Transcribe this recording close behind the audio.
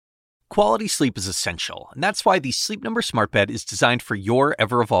Quality sleep is essential, and that's why the Sleep Number Smart Bed is designed for your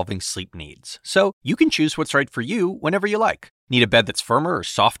ever-evolving sleep needs. So you can choose what's right for you whenever you like. Need a bed that's firmer or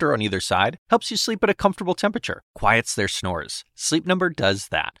softer on either side? Helps you sleep at a comfortable temperature. Quiets their snores. Sleep Number does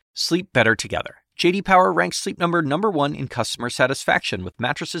that. Sleep better together. J.D. Power ranks Sleep Number #1 in customer satisfaction with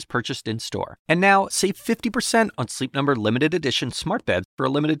mattresses purchased in-store. And now, save 50% on Sleep Number limited edition smart beds for a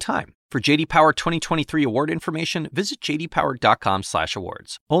limited time. For J.D. Power 2023 award information, visit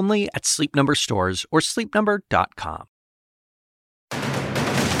jdpower.com/awards. Only at Sleep Number stores or sleepnumber.com.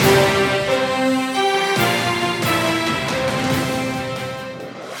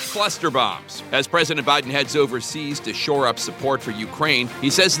 Cluster bombs. As President Biden heads overseas to shore up support for Ukraine, he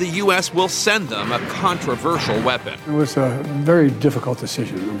says the U.S. will send them a controversial weapon. It was a very difficult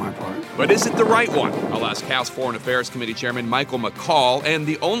decision on my part. But is it the right one? I'll ask House Foreign Affairs Committee Chairman Michael McCaul and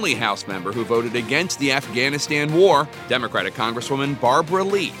the only House member who voted against the Afghanistan war, Democratic Congresswoman Barbara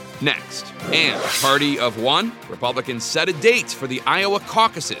Lee. Next. And party of one, Republicans set a date for the Iowa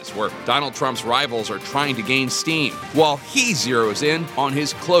caucuses where Donald Trump's rivals are trying to gain steam, while he zeroes in on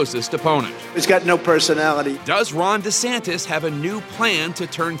his closest opponent. He's got no personality. Does Ron DeSantis have a new plan to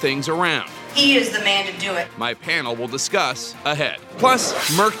turn things around? He is the man to do it. My panel will discuss ahead.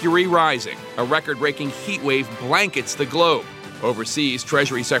 Plus, mercury rising. A record-breaking heat wave blankets the globe. Overseas,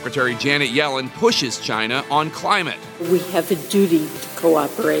 Treasury Secretary Janet Yellen pushes China on climate. We have a duty to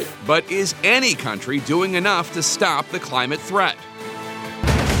cooperate. But is any country doing enough to stop the climate threat?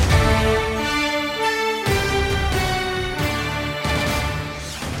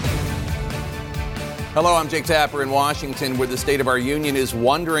 Hello, I'm Jake Tapper in Washington, where the State of our Union is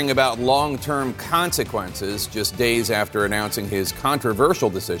wondering about long-term consequences just days after announcing his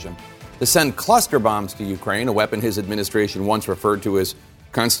controversial decision to send cluster bombs to Ukraine, a weapon his administration once referred to as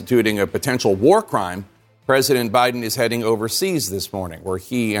constituting a potential war crime. President Biden is heading overseas this morning, where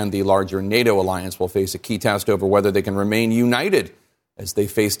he and the larger NATO alliance will face a key test over whether they can remain united as they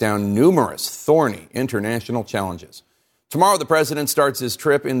face down numerous thorny international challenges. Tomorrow, the president starts his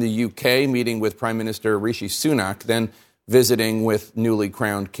trip in the UK, meeting with Prime Minister Rishi Sunak, then visiting with newly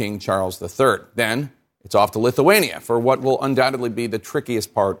crowned King Charles III. Then it's off to Lithuania for what will undoubtedly be the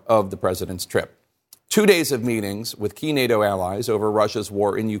trickiest part of the president's trip. 2 days of meetings with key NATO allies over Russia's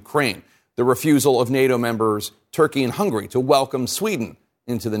war in Ukraine, the refusal of NATO members Turkey and Hungary to welcome Sweden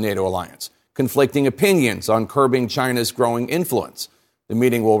into the NATO alliance, conflicting opinions on curbing China's growing influence. The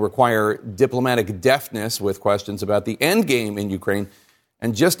meeting will require diplomatic deftness with questions about the end game in Ukraine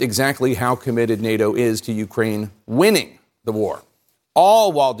and just exactly how committed NATO is to Ukraine winning the war,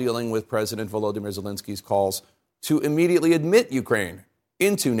 all while dealing with President Volodymyr Zelensky's calls to immediately admit Ukraine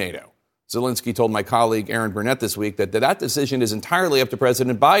into NATO. Zelensky told my colleague Aaron Burnett this week that that decision is entirely up to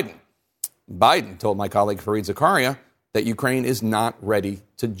President Biden. Biden told my colleague Fareed Zakaria that Ukraine is not ready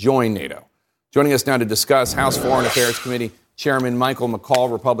to join NATO. Joining us now to discuss, House Foreign Affairs Committee Chairman Michael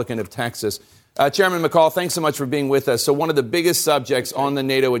McCaul, Republican of Texas. Chairman McCaul, thanks so much for being with us. So one of the biggest subjects on the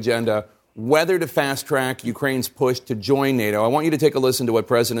NATO agenda, whether to fast-track Ukraine's push to join NATO. I want you to take a listen to what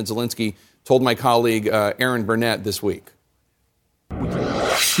President Zelensky told my colleague Aaron Burnett this week.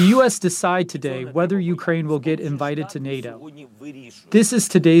 The U.S. decide today whether Ukraine will get invited to NATO. This is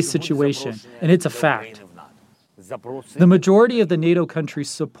today's situation, and it's a fact. The majority of the NATO countries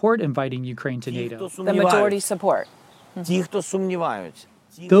support inviting Ukraine to NATO. The majority support.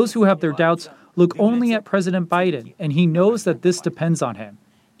 Those who have their doubts look only at President Biden, and he knows that this depends on him.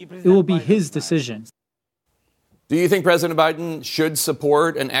 It will be his decision. Do you think President Biden should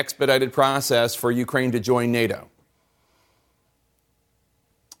support an expedited process for Ukraine to join NATO?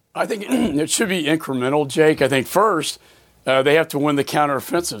 I think it should be incremental, Jake. I think first, they have to win the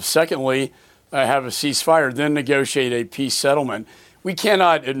counteroffensive. Secondly, have a ceasefire, then negotiate a peace settlement. We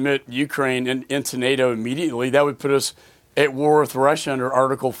cannot admit Ukraine into NATO immediately. That would put us at war with Russia under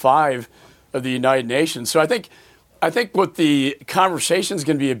Article 5 of the United Nations. So I think what the conversation is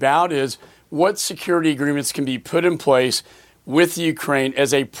going to be about is what security agreements can be put in place with Ukraine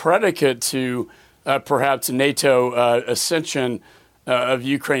as a predicate to perhaps NATO ascension of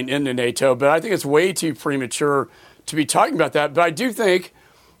Ukraine into NATO. But I think it's way too premature to be talking about that. But I do think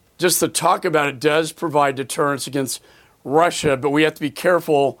just the talk about it does provide deterrence against Russia, but we have to be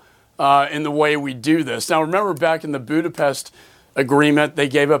careful in the way we do this. Now, remember back in the Budapest Agreement, they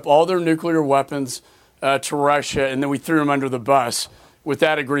gave up all their nuclear weapons to Russia, and then we threw them under the bus with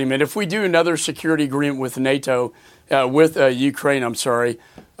that agreement. If we do another security agreement with NATO, with Ukraine,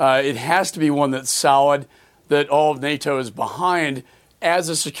 it has to be one that's solid, that all of NATO is behind as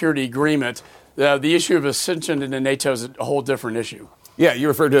a security agreement. The issue of ascension into NATO is a whole different issue. Yeah, you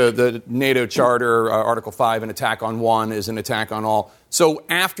referred to the NATO Charter, Article 5, an attack on one is an attack on all. So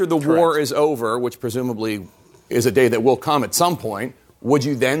after the war is over, which presumably is a day that will come at some point, would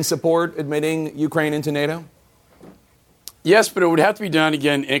you then support admitting Ukraine into NATO? Yes, but it would have to be done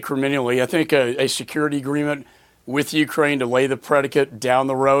again incrementally. I think a security agreement with Ukraine to lay the predicate down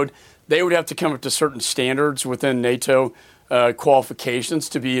the road, they would have to come up to certain standards within NATO qualifications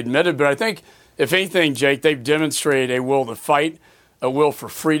to be admitted. But I think, if anything, Jake, they've demonstrated a will to fight, a will for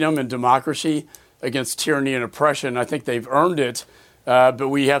freedom and democracy against tyranny and oppression. I think they've earned it, but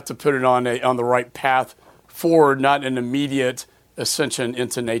we have to put it on the right path forward, not an immediate ascension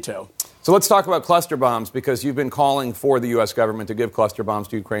into NATO. So let's talk about cluster bombs, because you've been calling for the U.S. government to give cluster bombs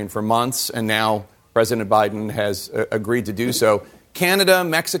to Ukraine for months, and now President Biden has agreed to do so. Canada,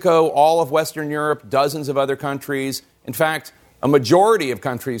 Mexico, all of Western Europe, dozens of other countries, in fact, a majority of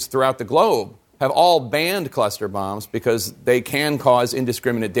countries throughout the globe have all banned cluster bombs because they can cause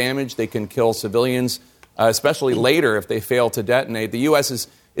indiscriminate damage. They can kill civilians, especially later if they fail to detonate. The U.S. is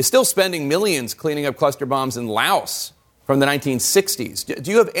still spending millions cleaning up cluster bombs in Laos from the 1960s.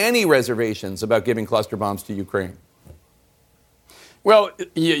 Do you have any reservations about giving cluster bombs to Ukraine? Well,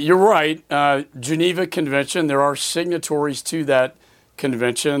 you're right. Geneva Convention, there are signatories to that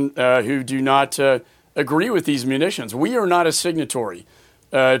convention who do not agree with these munitions. We are not a signatory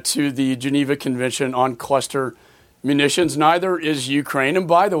to the Geneva Convention on cluster munitions. Neither is Ukraine. And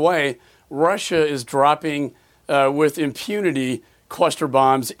by the way, Russia is dropping with impunity cluster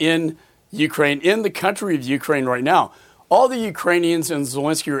bombs in Ukraine, in the country of Ukraine right now. All the Ukrainians and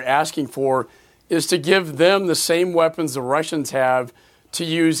Zelensky are asking for is to give them the same weapons the Russians have to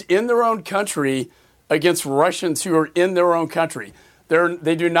use in their own country against Russians who are in their own country.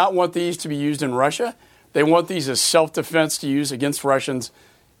 They do not want these to be used in Russia. They want these as self-defense to use against Russians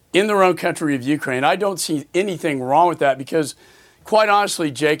in their own country of Ukraine. I don't see anything wrong with that because, quite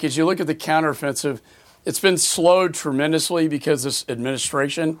honestly, Jake, as you look at the counteroffensive, it's been slowed tremendously because this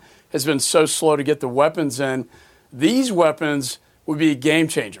administration has been so slow to get the weapons in. These weapons would be a game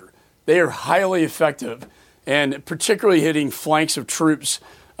changer. They are highly effective, and particularly hitting flanks of troops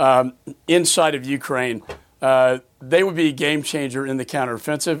inside of Ukraine. They would be a game changer in the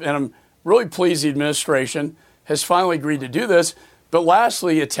counteroffensive, and I'm really pleased the administration has finally agreed to do this. But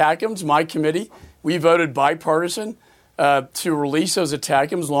lastly, ATACMS, my committee, we voted bipartisan to release those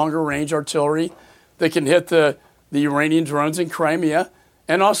ATACMS, longer-range artillery that can hit the Iranian drones in Crimea,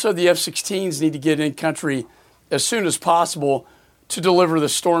 and also the F-16s need to get in country as soon as possible to deliver the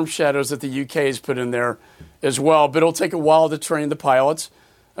Storm Shadows that the UK has put in there as well. But it'll take a while to train the pilots.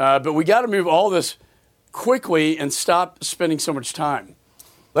 But we got to move all this quickly and stop spending so much time.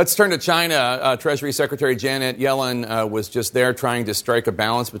 Let's turn to China. Treasury Secretary Janet Yellen was just there trying to strike a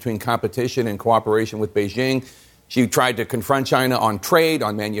balance between competition and cooperation with Beijing. She tried to confront China on trade,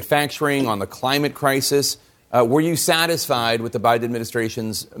 on manufacturing, on the climate crisis. Were you satisfied with the Biden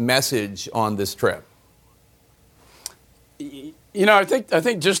administration's message on this trip? You know, I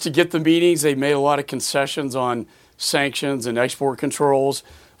think just to get the meetings, they made a lot of concessions on sanctions and export controls.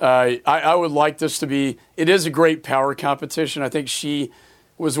 I would like this to be, it is a great power competition. I think she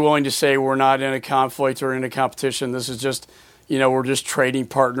was willing to say we're not in a conflict or in a competition. This is just, we're just trading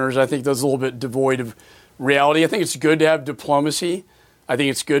partners. I think that's a little bit devoid of reality. I think it's good to have diplomacy. I think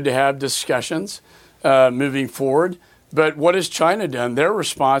it's good to have discussions moving forward. But what has China done? Their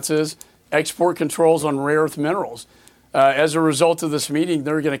response is export controls on rare earth minerals. As a result of this meeting,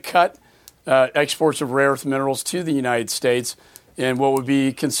 they're going to cut exports of rare earth minerals to the United States in what would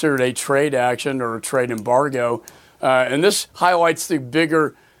be considered a trade action or a trade embargo. And this highlights the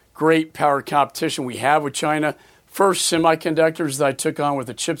bigger, great power competition we have with China. First, semiconductors that I took on with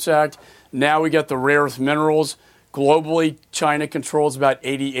the CHIPS Act. Now we got the rare earth minerals. Globally, China controls about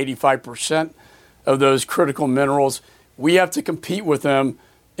 80-85% of those critical minerals. We have to compete with them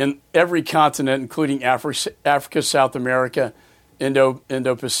in every continent, including Africa, South America,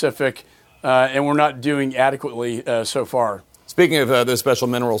 Indo-Pacific, and we're not doing adequately so far. Speaking of the special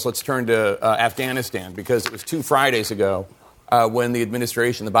minerals, let's turn to Afghanistan, because it was 2 Fridays ago when the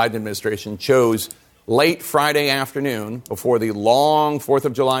Biden administration chose late Friday afternoon before the long 4th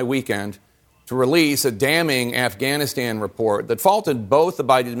of July weekend to release a damning Afghanistan report that faulted both the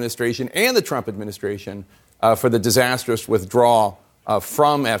Biden administration and the Trump administration for the disastrous withdrawal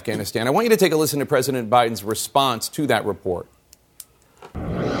from Afghanistan. I want you to take a listen to President Biden's response to that report.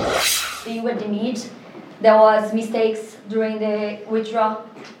 You would admit there was mistakes during the withdrawal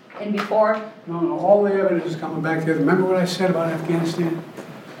and before? No, all the evidence is coming back there. Remember what I said about Afghanistan?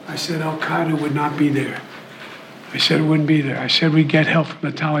 I said Al-Qaeda would not be there. I said it wouldn't be there. I said we'd get help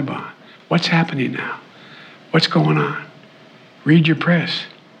from the Taliban. What's happening now? What's going on? Read your press.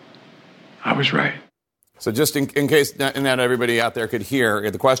 I was right. So just in case not everybody out there could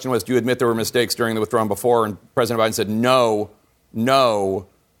hear, the question was, do you admit there were mistakes during the withdrawal before? And President Biden said, no.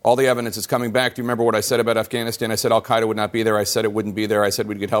 All the evidence is coming back. Do you remember what I said about Afghanistan? I said al-Qaeda would not be there. I said it wouldn't be there. I said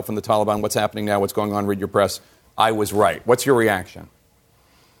we'd get help from the Taliban. What's happening now? What's going on? Read your press. I was right. What's your reaction?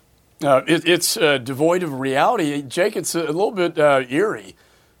 It's devoid of reality. Jake, it's a little bit eerie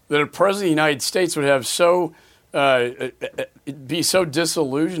that a president of the United States would have be so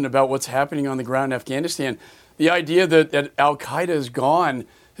disillusioned about what's happening on the ground in Afghanistan. The idea that al-Qaeda is gone,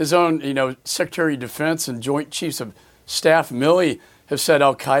 his own Secretary of Defense and Joint Chiefs of Staff Milley have said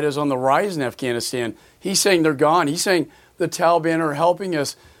al-Qaeda is on the rise in Afghanistan. He's saying they're gone. He's saying the Taliban are helping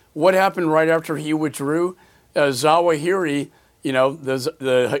us. What happened right after he withdrew? Zawahiri,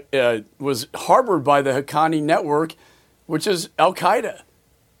 was harbored by the Haqqani network, which is al-Qaeda,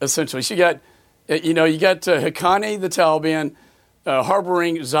 essentially. So you got Haqqani, the Taliban,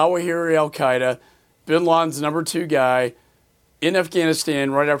 harboring Zawahiri, al-Qaeda, bin Laden's number 2 guy in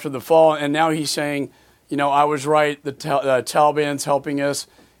Afghanistan right after the fall, and now he's saying, I was right, the Taliban's helping us,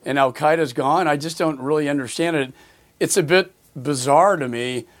 and al-Qaeda's gone. I just don't really understand it. It's a bit bizarre to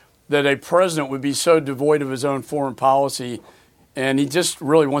me that a president would be so devoid of his own foreign policy, and he just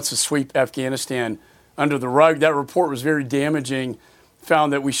really wants to sweep Afghanistan under the rug. That report was very damaging,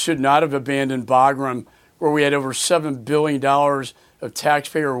 found that we should not have abandoned Bagram, where we had over $7 billion of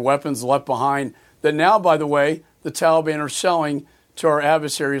taxpayer weapons left behind, that now, by the way, the Taliban are selling to our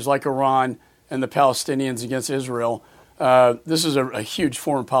adversaries like Iran and the Palestinians against Israel. This is a huge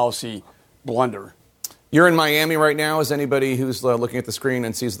foreign policy blunder. You're in Miami right now. As anybody who's looking at the screen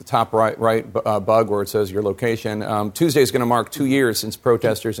and sees the top right bug where it says your location, Tuesday is going to mark 2 years since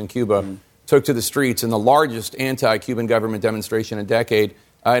protesters in Cuba took to the streets in the largest anti-Cuban government demonstration in a decade.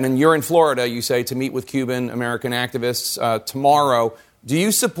 And then you're in Florida, you say, to meet with Cuban-American activists tomorrow. Do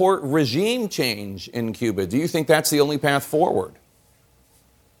you support regime change in Cuba? Do you think that's the only path forward?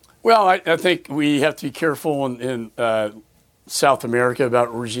 Well, I think we have to be careful in South America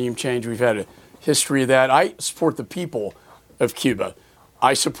about regime change. We've had a history of that. I support the people of Cuba.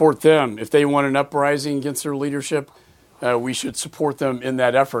 I support them. If they want an uprising against their leadership, we should support them in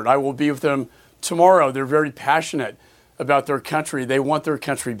that effort. I will be with them tomorrow. They're very passionate about their country. They want their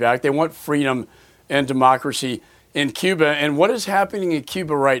country back. They want freedom and democracy in Cuba. And what is happening in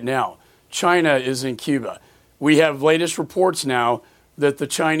Cuba right now? China is in Cuba. We have latest reports now that the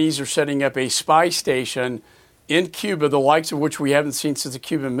Chinese are setting up a spy station in Cuba, the likes of which we haven't seen since the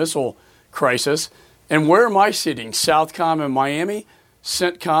Cuban Missile Crisis. And where am I sitting? Southcom in Miami,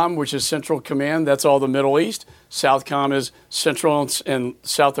 CENTCOM, which is Central Command, that's all the Middle East. Southcom is Central and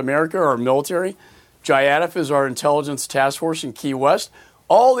South America, our military. JIATF is our intelligence task force in Key West.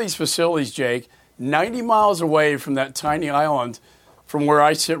 All these facilities, Jake, 90 miles away from that tiny island from where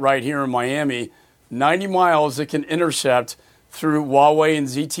I sit right here in Miami, 90 miles that can intercept through Huawei and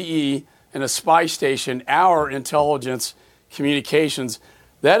ZTE and a spy station, our intelligence communications.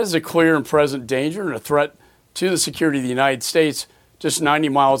 That is a clear and present danger and a threat to the security of the United States, just 90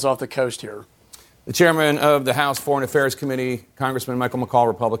 miles off the coast here. The chairman of the House Foreign Affairs Committee, Congressman Michael McCaul,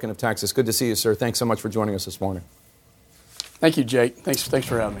 Republican of Texas. Good to see you, sir. Thanks so much for joining us this morning. Thank you, Jake. Thanks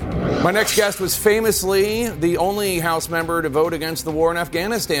for having me. My next guest was famously the only House member to vote against the war in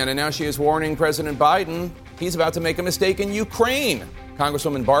Afghanistan, and now she is warning President Biden he's about to make a mistake in Ukraine.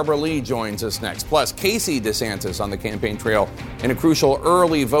 Congresswoman Barbara Lee joins us next. Plus, Casey DeSantis on the campaign trail in a crucial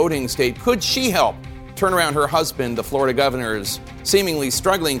early voting state. Could she help turn around her husband, the Florida governor's seemingly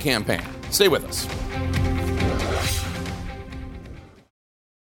struggling campaign? Stay with us.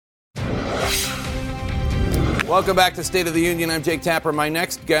 Welcome back to State of the Union. I'm Jake Tapper. My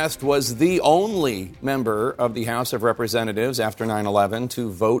next guest was the only member of the House of Representatives after 9/11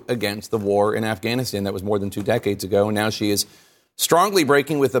 to vote against the war in Afghanistan. That was more than 2 decades ago. Now she is strongly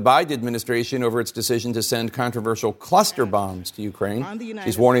breaking with the Biden administration over its decision to send controversial cluster bombs to Ukraine.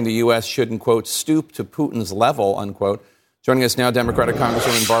 She's warning the U.S. shouldn't, quote, stoop to Putin's level, unquote. Joining us now, Democratic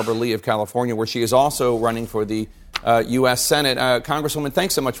Congresswoman Barbara Lee of California, where she is also running for the U.S. Senate. Congresswoman,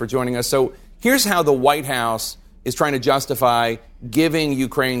 thanks so much for joining us. So here's how the White House is trying to justify giving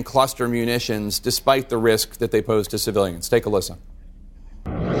Ukraine cluster munitions despite the risk that they pose to civilians. Take a listen.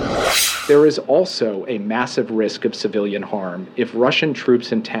 There is also a massive risk of civilian harm if Russian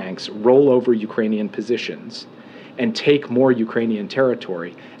troops and tanks roll over Ukrainian positions and take more Ukrainian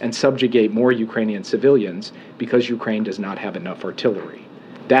territory and subjugate more Ukrainian civilians because Ukraine does not have enough artillery.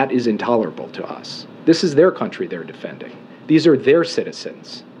 That is intolerable to us. This is their country they're defending. These are their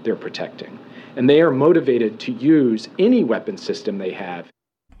citizens they're protecting. And they are motivated to use any weapon system they have.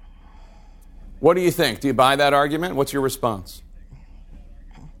 What do you think? Do you buy that argument? What's your response?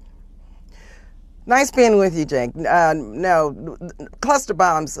 Nice being with you, Jake. No, cluster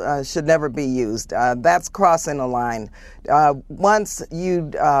bombs should never be used. That's crossing a line. Once you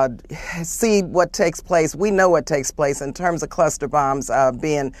see what takes place, we know what takes place in terms of cluster bombs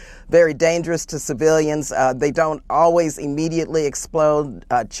being very dangerous to civilians. They don't always immediately explode.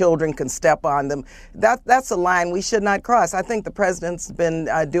 Children can step on them. That's a line we should not cross. I think the president's been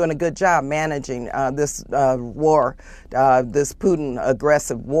doing a good job managing this war, this Putin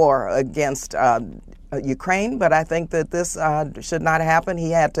aggressive war against Ukraine, but I think that this should not happen.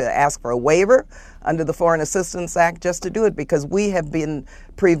 He had to ask for a waiver under the Foreign Assistance Act just to do it, because we have been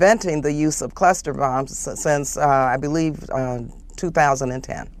preventing the use of cluster bombs since, I believe,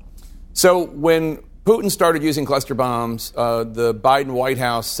 2010. So when Putin started using cluster bombs, the Biden White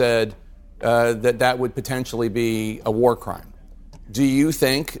House said that would potentially be a war crime. Do you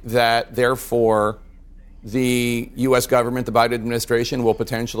think that, therefore, the U.S. government, the Biden administration, will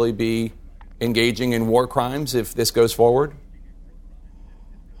potentially be engaging in war crimes if this goes forward?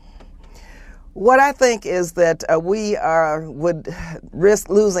 What I think is that we would risk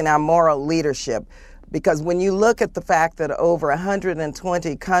losing our moral leadership, because when you look at the fact that over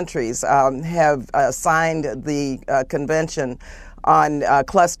 120 countries have signed the Convention on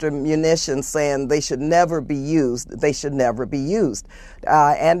cluster munitions, saying they should never be used.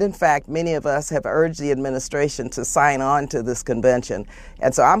 And in fact, many of us have urged the administration to sign on to this convention.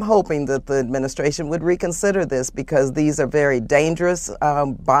 And so I'm hoping that the administration would reconsider this, because these are very dangerous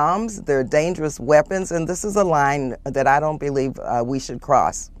bombs. They're dangerous weapons, and this is a line that I don't believe we should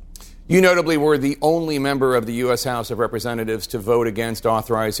cross. You notably were the only member of the U.S. House of Representatives to vote against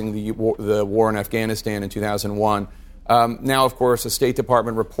authorizing the war in Afghanistan in 2001. Now, of course, a State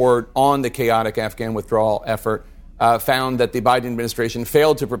Department report on the chaotic Afghan withdrawal effort found that the Biden administration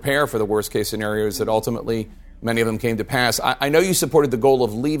failed to prepare for the worst-case scenarios that ultimately many of them came to pass. I know you supported the goal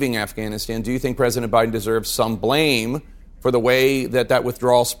of leaving Afghanistan. Do you think President Biden deserves some blame for the way that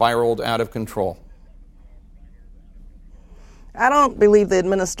withdrawal spiraled out of control? I don't believe the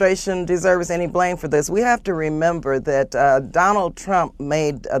administration deserves any blame for this. We have to remember that Donald Trump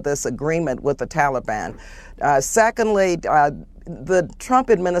made this agreement with the Taliban. Secondly, the Trump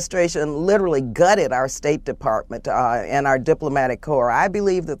administration literally gutted our State Department and our diplomatic corps. I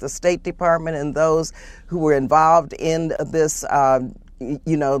believe that the State Department and those who were involved in this,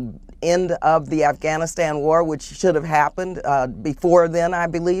 end of the Afghanistan war, which should have happened before then, I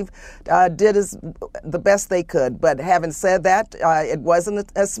believe, did the best they could. But having said that, it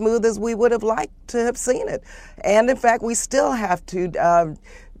wasn't as smooth as we would have liked to have seen it. And in fact, we still have to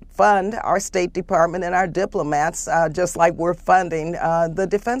fund our State Department and our diplomats, just like we're funding the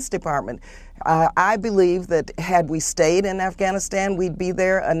Defense Department. I believe that had we stayed in Afghanistan, we'd be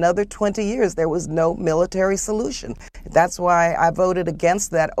there another 20 years. There was no military solution. That's why I voted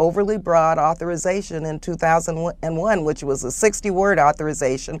against that overly broad authorization in 2001, which was a 60-word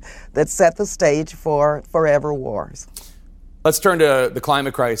authorization that set the stage for forever wars. Let's turn to the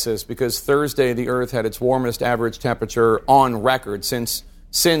climate crisis, because Thursday the Earth had its warmest average temperature on record since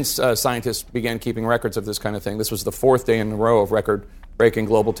scientists began keeping records of this kind of thing. This was the fourth day in a row of record-breaking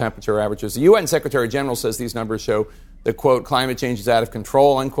global temperature averages. The UN Secretary General says these numbers show that, quote, climate change is out of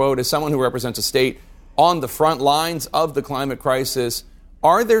control, unquote. As someone who represents a state on the front lines of the climate crisis,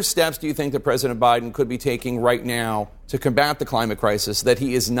 are there steps, do you think, that President Biden could be taking right now to combat the climate crisis that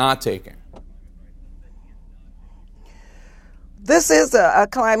he is not taking? This is a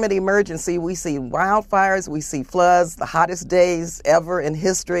climate emergency. We see wildfires, we see floods, the hottest days ever in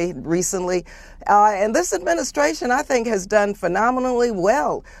history recently. And this administration, I think, has done phenomenally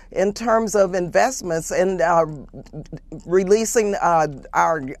well in terms of investments and releasing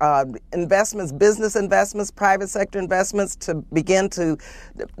our investments, business investments, private sector investments, to begin to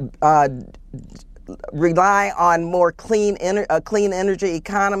rely on more clean energy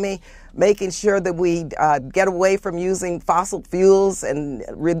economy, making sure that we get away from using fossil fuels and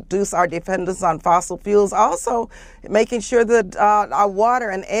reduce our dependence on fossil fuels. Also, making sure that our water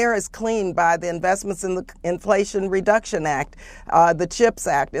and air is clean by the investments in the Inflation Reduction Act, the CHIPS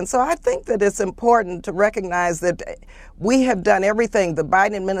Act. And so I think that it's important to recognize that we have done everything. The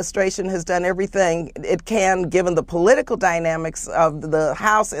Biden administration has done everything it can, given the political dynamics of the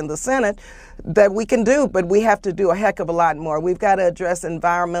House and the Senate, that we can do. But we have to do a heck of a lot more. We've got to address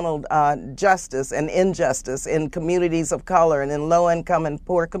environmental justice and injustice in communities of color and in low-income and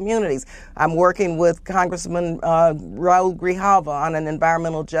poor communities. I'm working with Congressman Raul Grijalva on an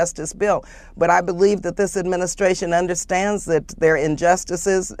environmental justice bill. But I believe that this administration understands that there are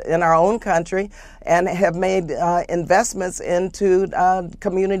injustices in our own country and have made investments into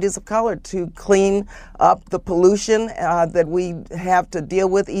communities of color to clean up the pollution that we have to deal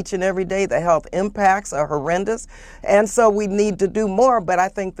with each and every day. The health impacts are horrendous. And so we need to do more, but I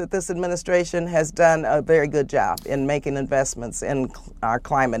think that this administration has done a very good job in making investments in our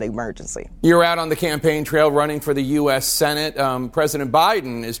climate emergency. You're out on the campaign trail running for the U.S. Senate. President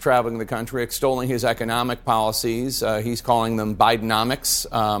Biden is traveling the country extolling his economic policies. He's calling them Bidenomics.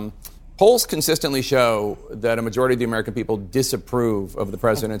 Polls consistently show that a majority of the American people disapprove of the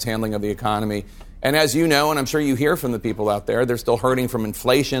president's handling of the economy. And as you know, and I'm sure you hear from the people out there, they're still hurting from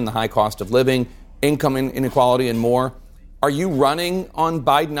inflation, the high cost of living, income inequality, and more. Are you running on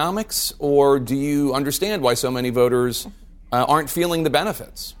Bidenomics, or do you understand why so many voters aren't feeling the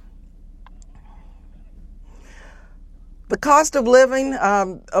benefits? The cost of living,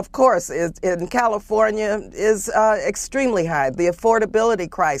 of course, in California is extremely high. The affordability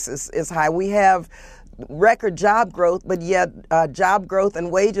crisis is high. We have record job growth, but yet job growth and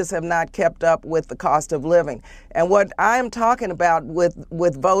wages have not kept up with the cost of living. And what I am talking about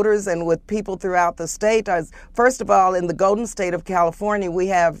with voters and with people throughout the state is, first of all, in the Golden State of California, we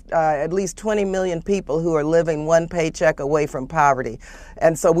have at least 20 million people who are living one paycheck away from poverty.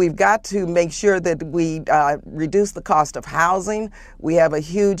 And so we've got to make sure that we reduce the cost of housing. We have a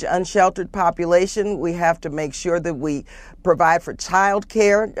huge unsheltered population. We have to make sure that we provide for child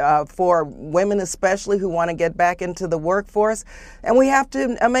care for women especially who want to get back into the workforce. And we have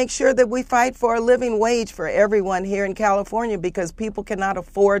to make sure that we fight for a living wage for everyone here in California, because people cannot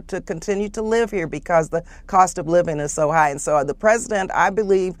afford to continue to live here because the cost of living is so high. And so the president, I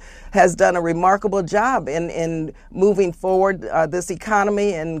believe, has done a remarkable job in moving forward this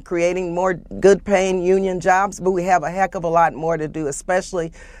economy and creating more good-paying union jobs. But we have a heck of a lot more to do,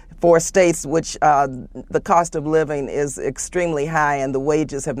 especially for states which the cost of living is extremely high and the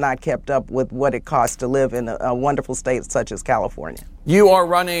wages have not kept up with what it costs to live in a wonderful state such as California. You are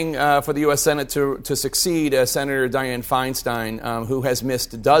running for the U.S. Senate to succeed Senator Dianne Feinstein, who has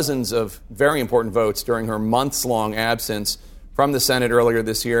missed dozens of very important votes during her months-long absence from the Senate earlier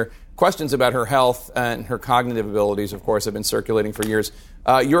this year. Questions about her health and her cognitive abilities, of course, have been circulating for years.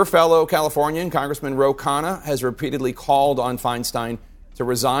 Your fellow Californian, Congressman Ro Khanna, has repeatedly called on Feinstein to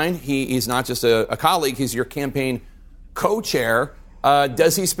resign. He's not just a colleague, he's your campaign co-chair.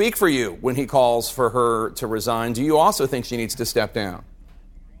 Does he speak for you when he calls for her to resign? Do you also think she needs to step down?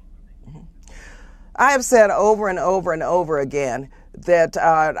 I have said over and over and over again that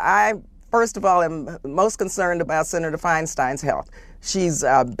I, first of all, am most concerned about Senator Feinstein's health. She's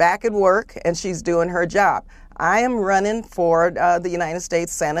back at work and she's doing her job. I am running for the United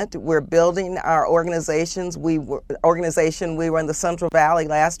States Senate. We're building our organizations. We were in the Central Valley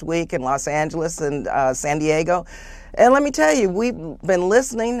last week in Los Angeles and San Diego. And let me tell you, we've been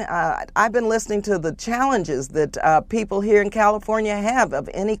listening. I've been listening to the challenges that people here in California have of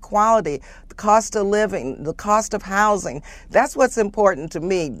inequality, the cost of living, the cost of housing. That's what's important to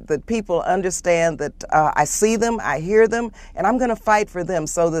me, that people understand that I see them, I hear them, and I'm going to fight for them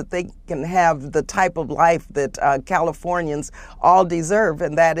so that they can have the type of life that Californians all deserve,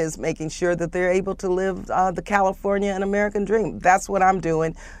 and that is making sure that they're able to live the California and American dream. That's what I'm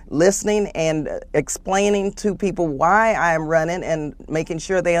doing, listening and explaining to people why I am running and making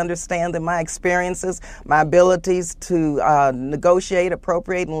sure they understand that my experiences, my abilities to negotiate,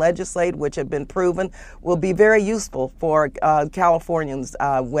 appropriate, and legislate, which have been proven, will be very useful for Californians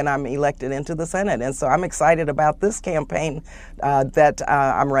when I'm elected into the Senate. And so I'm excited about this campaign that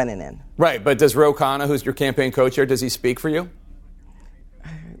I'm running in. Right, but does Ro Khanna, who's your campaign co-chair, does he speak for you?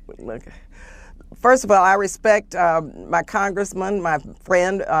 Look, first of all, I respect my congressman, my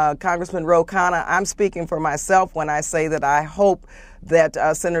friend, Congressman Ro Khanna. I'm speaking for myself when I say that I hope that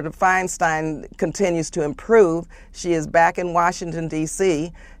Senator Feinstein continues to improve. She is back in Washington,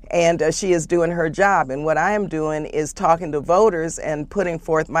 D.C., and she is doing her job. And what I am doing is talking to voters and putting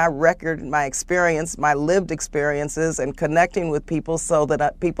forth my record, my experience, my lived experiences, and connecting with people so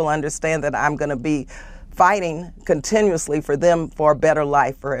that people understand that I'm going to be fighting continuously for them for a better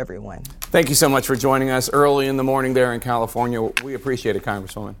life for everyone. Thank you so much for joining us early in the morning there in California. We appreciate it,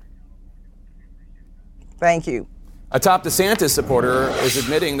 Congresswoman. Thank you. A top DeSantis supporter is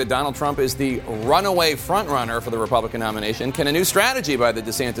admitting that Donald Trump is the runaway frontrunner for the Republican nomination. Can a new strategy by the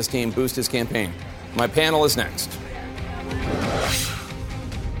DeSantis team boost his campaign? My panel is next.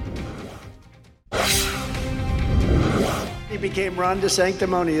 became Ron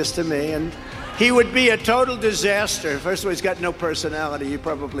DeSanctimonious to me, and he would be a total disaster. First of all, he's got no personality. You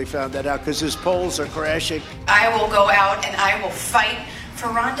probably found that out because his polls are crashing. I will go out and I will fight for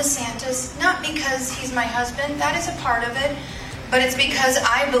Ron DeSantis, not because he's my husband, that is a part of it, but it's because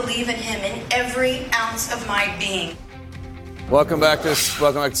I believe in him in every ounce of my being. Welcome back to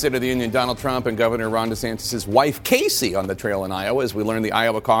State of the Union. Donald Trump and Governor Ron DeSantis' wife, Casey, on the trail in Iowa. As we learn, the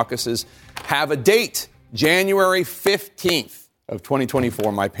Iowa caucuses have a date, January 15th of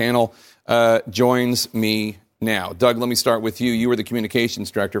 2024. My panel joins me now. Doug, let me start with you. You were the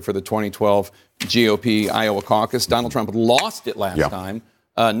communications director for the 2012 GOP Iowa caucus. Donald Trump lost it last time,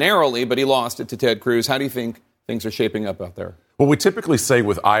 narrowly, but he lost it to Ted Cruz. How do you think things are shaping up out there? Well, we typically say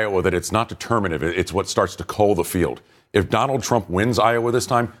with Iowa that it's not determinative. It's what starts to cull the field. If Donald Trump wins Iowa this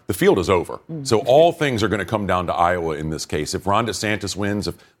time, the field is over. So all things are going to come down to Iowa in this case. If Ron DeSantis wins,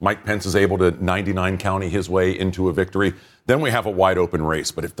 if Mike Pence is able to 99 county his way into a victory, then we have a wide open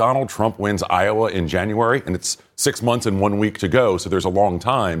race. But if Donald Trump wins Iowa in January, and it's 6 months and 1 week to go, so there's a long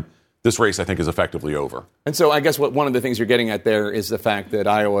time, this race, I think, is effectively over. And so I guess one of the things you're getting at there is the fact that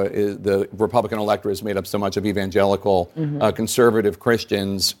Iowa, the Republican electorate is made up so much of evangelical, conservative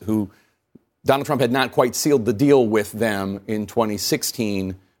Christians who Donald Trump had not quite sealed the deal with them in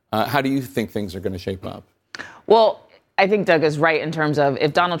 2016. How do you think things are going to shape up? Well, I think Doug is right in terms of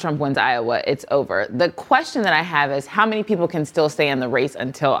if Donald Trump wins Iowa, it's over. The question that I have is how many people can still stay in the race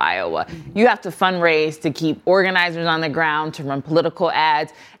until Iowa? You have to fundraise to keep organizers on the ground, to run political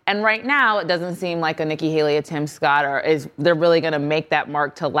ads. And right now, it doesn't seem like a Nikki Haley, a Tim Scott, they're really going to make that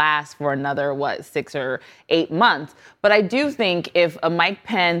mark to last for another, 6 or 8 months. But I do think if a Mike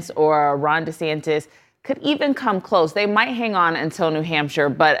Pence or a Ron DeSantis could even come close, they might hang on until New Hampshire.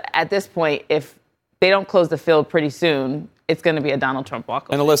 But at this point, if they don't close the field pretty soon, it's going to be a Donald Trump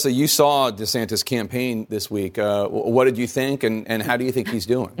walkover. And Alyssa, you saw DeSantis' campaign this week. What did you think, and how do you think he's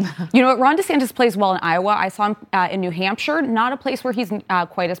doing? You know what? Ron DeSantis plays well in Iowa. I saw him in New Hampshire, not a place where he's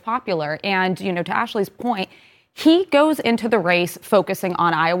quite as popular. And, to Ashley's point, he goes into the race focusing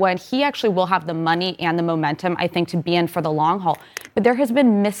on Iowa, and he actually will have the money and the momentum, I think, to be in for the long haul. But there has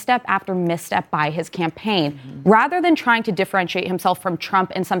been misstep after misstep by his campaign. Rather than trying to differentiate himself from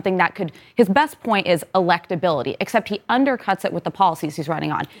Trump in something that his best point is electability, except he undercuts it with the policies he's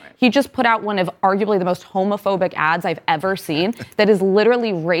running on. Right. He just put out one of arguably the most homophobic ads I've ever seen that is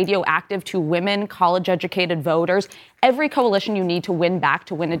literally radioactive to women, college-educated voters, every coalition you need to win back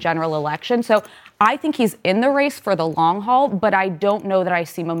to win a general election. So I think he's in the race for the long haul, but I don't know that I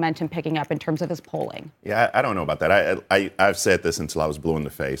see momentum picking up in terms of his polling. Yeah, I don't know about that. I've said this until I was blue in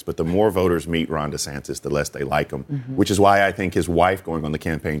the face, but the more voters meet Ron DeSantis, the less they like him, which is why I think his wife going on the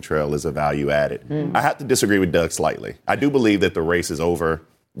campaign trail is a value added. I have to disagree with Doug slightly. I do believe that the race is over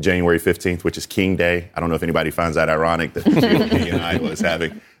January 15th, which is King Day. I don't know if anybody finds that ironic that the GOP in Iowa is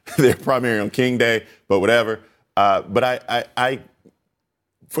having their primary on King Day, but whatever. But I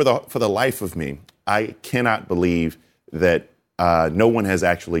for the life of me, I cannot believe that no one has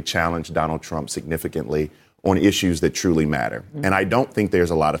actually challenged Donald Trump significantly on issues that truly matter. And I don't think there's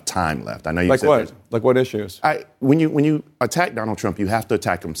a lot of time left. I know you said what? Like what issues? When you attack Donald Trump, you have to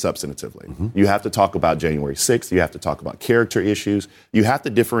attack him substantively. You have to talk about January 6th. You have to talk about character issues. You have to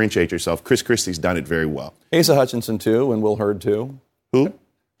differentiate yourself. Chris Christie's done it very well. Asa Hutchinson, too, and Will Hurd, too. Who?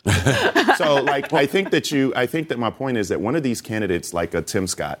 So, I think that my point is that one of these candidates, like a Tim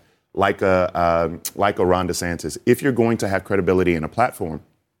Scott, like a Ron DeSantis, if you're going to have credibility in a platform,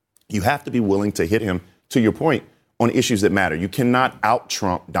 you have to be willing to hit him, to your point, on issues that matter. You cannot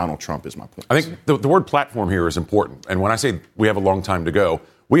out-Trump Donald Trump, is my point. I think the word platform here is important. And when I say we have a long time to go,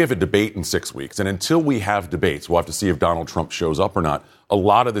 we have a debate in 6 weeks. And until we have debates, we'll have to see if Donald Trump shows up or not. A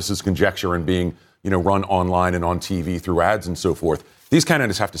lot of this is conjecture and being, run online and on TV through ads and so forth. These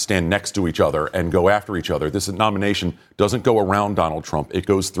candidates have to stand next to each other and go after each other. This nomination doesn't go around Donald Trump. It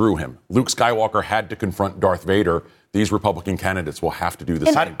goes through him. Luke Skywalker had to confront Darth Vader. These Republican candidates will have to do the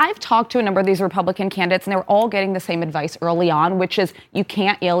same. I've talked to a number of these Republican candidates, and they're all getting the same advice early on, which is you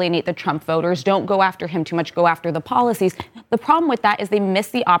can't alienate the Trump voters. Don't go after him too much. Go after the policies. The problem with that is they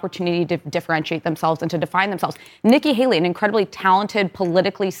miss the opportunity to differentiate themselves and to define themselves. Nikki Haley, an incredibly talented,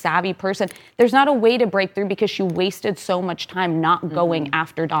 politically savvy person, there's not a way to break through because she wasted so much time not going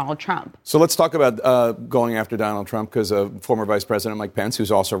after Donald Trump. So let's talk about going after Donald Trump, because former Vice President Mike Pence,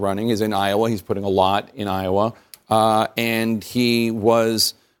 who's also running, is in Iowa. He's putting a lot in Iowa. And he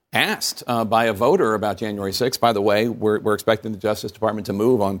was asked by a voter about January 6th. By the way, we're expecting the Justice Department to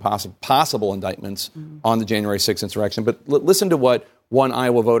move on possible indictments on the January 6th insurrection. But listen to what one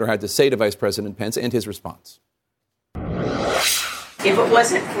Iowa voter had to say to Vice President Pence and his response. If it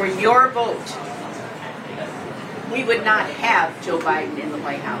wasn't for your vote, we would not have Joe Biden in the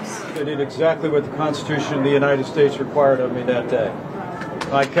White House. I did exactly what the Constitution of the United States required of me that day.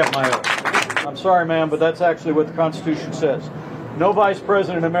 I kept my oath. I'm sorry, ma'am, but that's actually what the Constitution says. No vice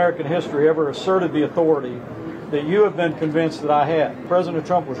president in American history ever asserted the authority that you have been convinced that I had. President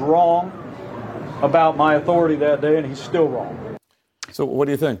Trump was wrong about my authority that day, and he's still wrong. So what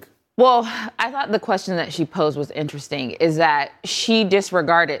do you think? Well, I thought the question that she posed was interesting, is that she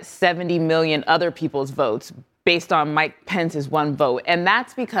disregarded 70 million other people's votes based on Mike Pence's one vote. And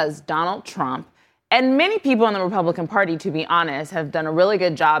that's because Donald Trump and many people in the Republican Party, to be honest, have done a really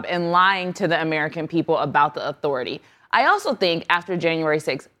good job in lying to the American people about the authority. I also think after January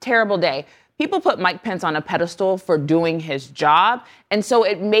 6th, terrible day, people put Mike Pence on a pedestal for doing his job. And so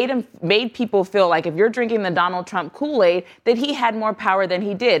it made people feel like if you're drinking the Donald Trump Kool-Aid, that he had more power than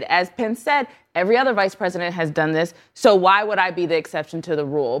he did. As Pence said, every other vice president has done this. So why would I be the exception to the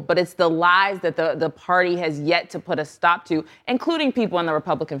rule? But it's the lies that the party has yet to put a stop to, including people in the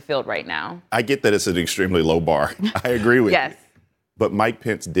Republican field right now. I get that it's an extremely low bar. I agree with yes. you. But Mike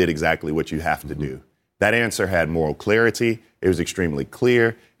Pence did exactly what you have to do. That answer had moral clarity. It was extremely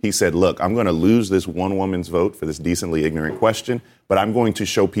clear. He said, look, I'm going to lose this one woman's vote for this decently ignorant question, but I'm going to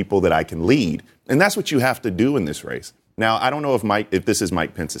show people that I can lead. And that's what you have to do in this race. Now, I don't know if this is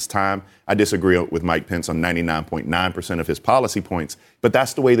Mike Pence's time. I disagree with Mike Pence on 99.9% of his policy points, but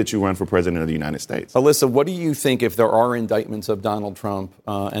that's the way that you run for president of the United States. Alyssa, what do you think if there are indictments of Donald Trump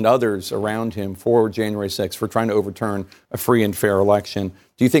and others around him for January 6th for trying to overturn a free and fair election?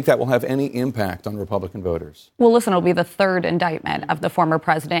 Do you think that will have any impact on Republican voters? Well, listen, it'll be the third indictment of the former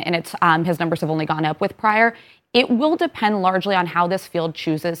president, and it's his numbers have only gone up with prior. It will depend largely on how this field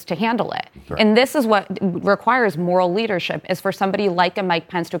chooses to handle it. Sure. And this is what requires moral leadership, is for somebody like a Mike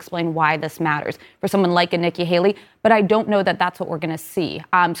Pence to explain why this matters, for someone like a Nikki Haley. But I don't know that that's what we're going to see.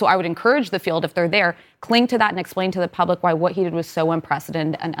 So I would encourage the field, if they're there, cling to that and explain to the public why what he did was so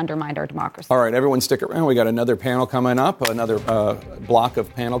unprecedented and undermined our democracy. All right, everyone stick around. We got another panel coming up, another block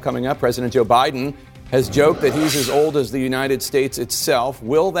of panel coming up. President Joe Biden has joked that he's as old as the United States itself.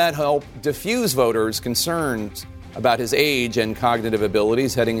 Will that help diffuse voters' concerns about his age and cognitive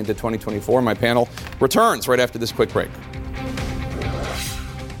abilities heading into 2024? My panel returns right after this quick break.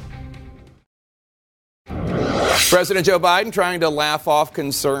 President Joe Biden trying to laugh off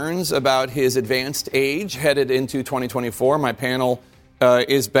concerns about his advanced age headed into 2024. My panel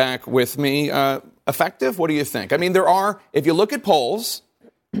is back with me. Effective? What do you think? I mean, there are, if you look at polls,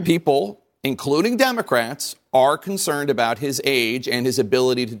 people, including Democrats, are concerned about his age and his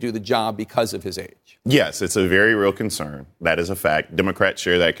ability to do the job because of his age. Yes, it's a very real concern. That is a fact. Democrats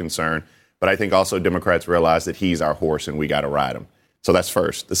share that concern. But I think also Democrats realize that he's our horse and we got to ride him. So that's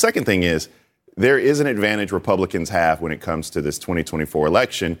first. The second thing is there is an advantage Republicans have when it comes to this 2024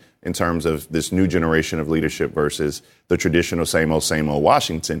 election in terms of this new generation of leadership versus the traditional same old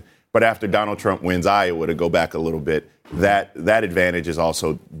Washington. But after Donald Trump wins Iowa, to go back a little bit, that advantage is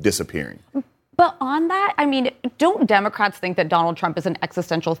also disappearing. But on that, I mean, don't Democrats think that Donald Trump is an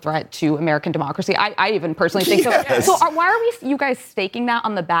existential threat to American democracy? I even personally think yes. so. So why are you guys staking that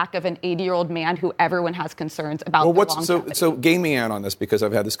on the back of an 80-year-old man who everyone has concerns about? Well, so game me out on this, because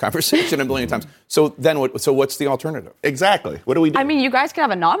I've had this conversation a million times. So then what? So what's the alternative? Exactly. What do we do? I mean, you guys could have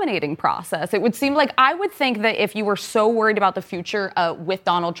a nominating process. It would seem like I would think that if you were so worried about the future with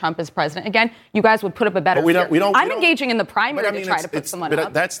Donald Trump as president again, you guys would put up a better. I'm engaging in the primary to try to put someone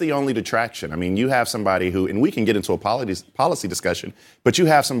up. That's the only detraction. I mean, you have somebody who, and we can get into a policy discussion, but you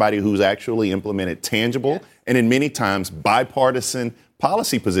have somebody who's actually implemented tangible and in many times bipartisan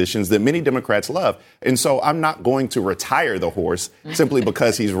policy positions that many Democrats love. And so I'm not going to retire the horse simply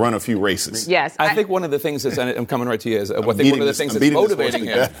because he's run a few races. Yes. I think one of the things that's, I'm coming right to you, is one of the things that's motivating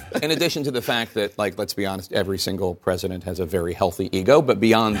him, in addition to the fact that, like, let's be honest, every single president has a very healthy ego, but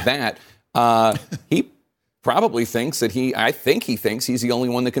beyond that, he probably thinks that I think he thinks he's the only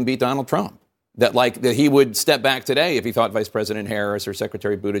one that can beat Donald Trump. That he would step back today if he thought Vice President Harris or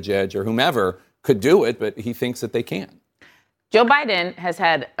Secretary Buttigieg or whomever could do it, but he thinks that they can't. Joe Biden has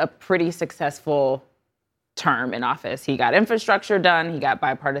had a pretty successful term in office. He got infrastructure done. He got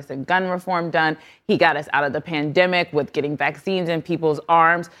bipartisan gun reform done. He got us out of the pandemic with getting vaccines in people's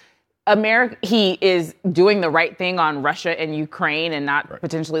arms. He is doing the right thing on Russia and Ukraine and not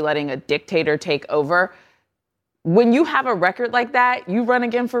potentially letting a dictator take over. When you have a record like that, you run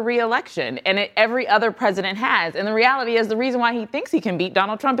again for re-election, and every other president has. And the reality is the reason why he thinks he can beat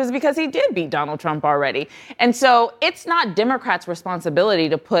Donald Trump is because he did beat Donald Trump already. And so it's not Democrats' responsibility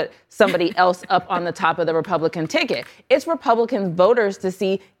to put somebody else up on the top of the Republican ticket. It's Republican voters to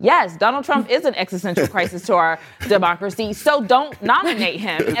see, yes, Donald Trump is an existential crisis to our democracy, so don't nominate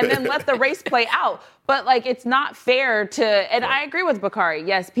him and then let the race play out. But, like, it's not fair to, and I agree with Bakari.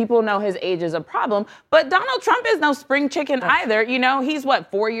 Yes, people know his age is a problem, but Donald Trump is no spring chicken either. You know, he's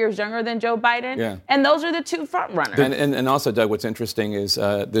 4 years younger than Joe Biden? Yeah. And those are the two front runners. And also, Doug, what's interesting is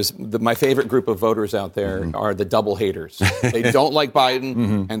my favorite group of voters out there are the double haters. They don't like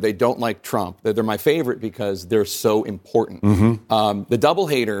Biden and they don't like Trump. They're my favorite because they're so important. The double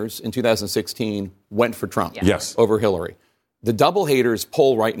haters in 2016 went for Trump over Hillary. The double haters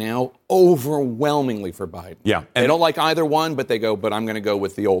poll right now overwhelmingly for Biden. Yeah. They don't like either one, but they go, but I'm going to go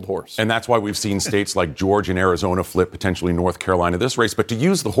with the old horse. And that's why we've seen states like Georgia and Arizona flip, potentially North Carolina, this race. But to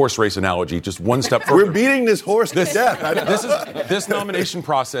use the horse race analogy, just one step further. We're beating this horse to death. This nomination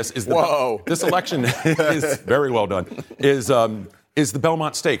process is this election is very well done, is the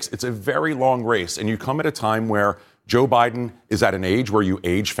Belmont Stakes. It's a very long race, and you come at a time where Joe Biden is at an age where you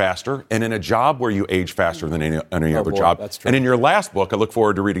age faster and in a job where you age faster than any other job. That's true. And in your last book, I look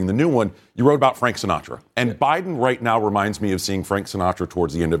forward to reading the new one, you wrote about Frank Sinatra. And Biden right now reminds me of seeing Frank Sinatra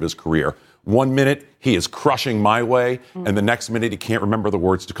towards the end of his career. 1 minute, he is crushing my way, and the next minute, he can't remember the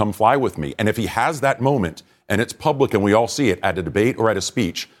words to Come Fly With Me. And if he has that moment, and it's public and we all see it at a debate or at a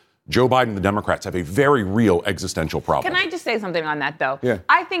speech, Joe Biden and the Democrats have a very real existential problem. Can I just say something on that, though? Yeah.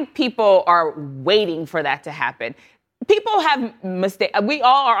 I think people are waiting for that to happen. People have mistakes. We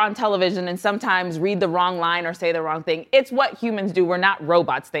all are on television and sometimes read the wrong line or say the wrong thing. It's what humans do. We're not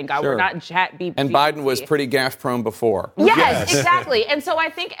robots, thank God. Sure. We're not chat GPT. And Biden was pretty gaffe-prone before. Yes, exactly. And so I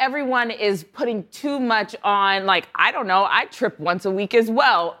think everyone is putting too much on, I don't know, I trip once a week as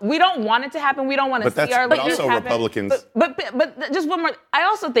well. We don't want it to happen. We don't want to see our leaders also happen. Republicans. But just one more. I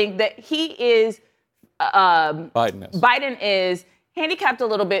also think that he is, Biden is handicapped a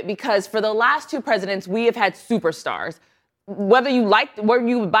little bit because for the last two presidents, we have had superstars. Whether you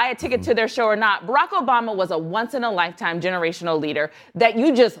buy a ticket to their show or not, Barack Obama was a once-in-a-lifetime generational leader that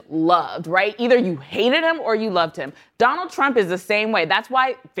you just loved, right? Either you hated him or you loved him. Donald Trump is the same way. That's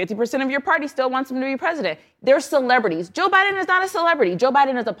why 50% of your party still wants him to be president. They're celebrities. Joe Biden is not a celebrity. Joe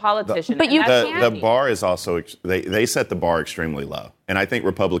Biden is a politician. The bar is also, they set the bar extremely low. And I think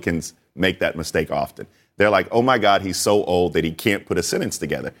Republicans make that mistake often. They're like, oh, my God, he's so old that he can't put a sentence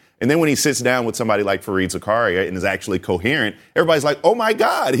together. And then when he sits down with somebody like Fareed Zakaria and is actually coherent, everybody's like, oh, my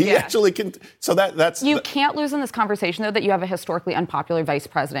God, he actually can. So that's. You can't lose in this conversation, though, that you have a historically unpopular vice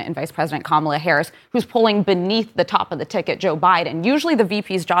president and Vice President Kamala Harris, who's pulling beneath the top of the ticket, Joe Biden. Usually the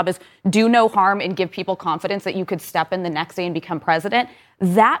VP's job is do no harm and give people confidence that you could step in the next day and become president.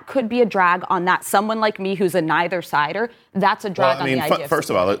 That could be a drag on that. Someone like me who's a neither-sider, that's a drag on the idea. First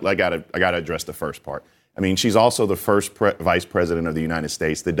of all, I got to address the first part. I mean, she's also the first vice president of the United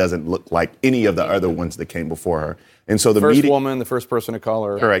States that doesn't look like any of the other ones that came before her. And so the first woman, the first person to call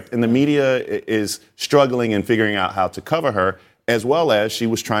her. Correct. And the media is struggling and figuring out how to cover her, as well as she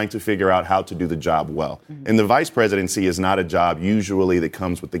was trying to figure out how to do the job well. Mm-hmm. And the vice presidency is not a job usually that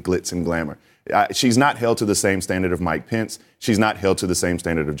comes with the glitz and glamour. She's not held to the same standard of Mike Pence. She's not held to the same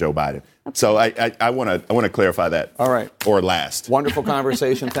standard of Joe Biden. So I want to clarify that. All right. Or last. Wonderful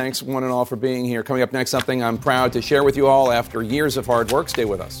conversation. Thanks, one and all, for being here. Coming up next, something I'm proud to share with you all after years of hard work. Stay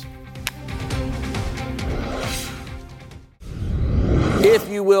with us. If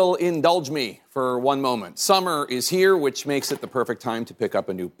you will indulge me for one moment. Summer is here, which makes it the perfect time to pick up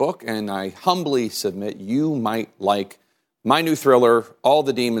a new book. And I humbly submit you might like my new thriller, All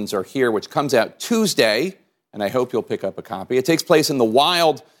the Demons Are Here, which comes out Tuesday, and I hope you'll pick up a copy. It takes place in the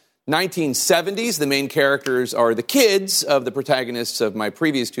wild 1970s. The main characters are the kids of the protagonists of my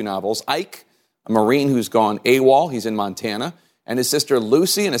previous two novels, Ike, a Marine who's gone AWOL, he's in Montana, and his sister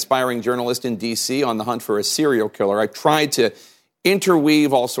Lucy, an aspiring journalist in D.C. on the hunt for a serial killer. I tried to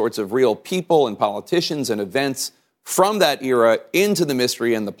interweave all sorts of real people and politicians and events from that era into the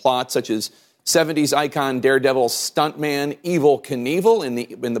mystery and the plot, such as 70s icon daredevil stuntman Evel Knievel.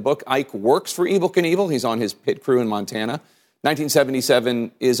 In the book, Ike works for Evel Knievel. He's on his pit crew in Montana.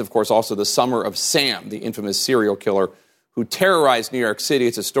 1977 is, of course, also the summer of Sam, the infamous serial killer who terrorized New York City.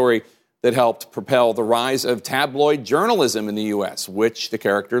 It's a story that helped propel the rise of tabloid journalism in the U.S., which the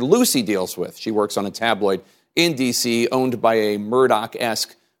character Lucy deals with. She works on a tabloid in D.C. owned by a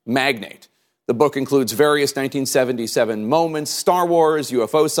Murdoch-esque magnate. The book includes various 1977 moments, Star Wars,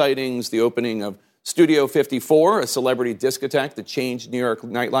 UFO sightings, the opening of Studio 54, a celebrity discotheque that changed New York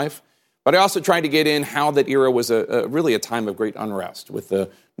nightlife. But I also tried to get in how that era was really a time of great unrest with the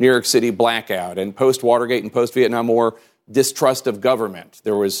New York City blackout and post-Watergate and post-Vietnam War distrust of government.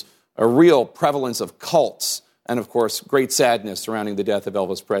 There was a real prevalence of cults and, of course, great sadness surrounding the death of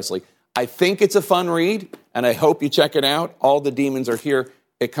Elvis Presley. I think it's a fun read, and I hope you check it out. All the Demons Are Here.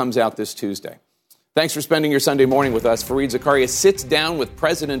 It comes out this Tuesday. Thanks for spending your Sunday morning with us. Fareed Zakaria sits down with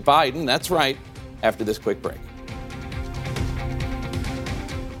President Biden. That's right. after this quick break.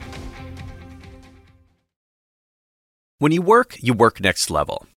 When you work next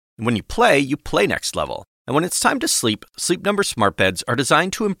level. And when you play next level. And when it's time to sleep, Sleep Number smart beds are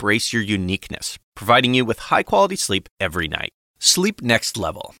designed to embrace your uniqueness, providing you with high-quality sleep every night. Sleep next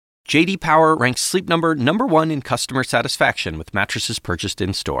level. J.D. Power ranks Sleep Number #1 in customer satisfaction with mattresses purchased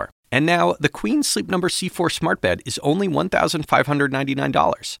in-store. And now, the Queen Sleep Number C4 smart bed is only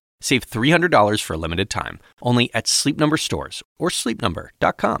 $1,599. Save $300 for a limited time, only at Sleep Number stores or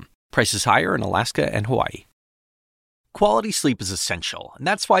sleepnumber.com. Prices higher in Alaska and Hawaii. Quality sleep is essential, and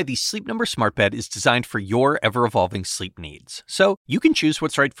that's why the Sleep Number smart bed is designed for your ever-evolving sleep needs. So you can choose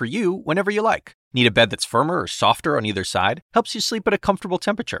what's right for you whenever you like. Need a bed that's firmer or softer on either side? Helps you sleep at a comfortable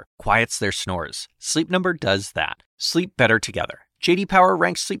temperature. Quiets their snores. Sleep Number does that. Sleep better together. J.D. Power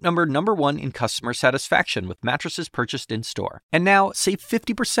ranks Sleep Number #1 in customer satisfaction with mattresses purchased in-store. And now, save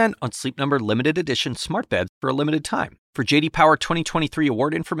 50% on Sleep Number limited edition smart beds for a limited time. For J.D. Power 2023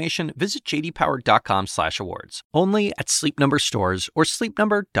 award information, visit jdpower.com/awards. Only at Sleep Number stores or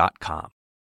sleepnumber.com.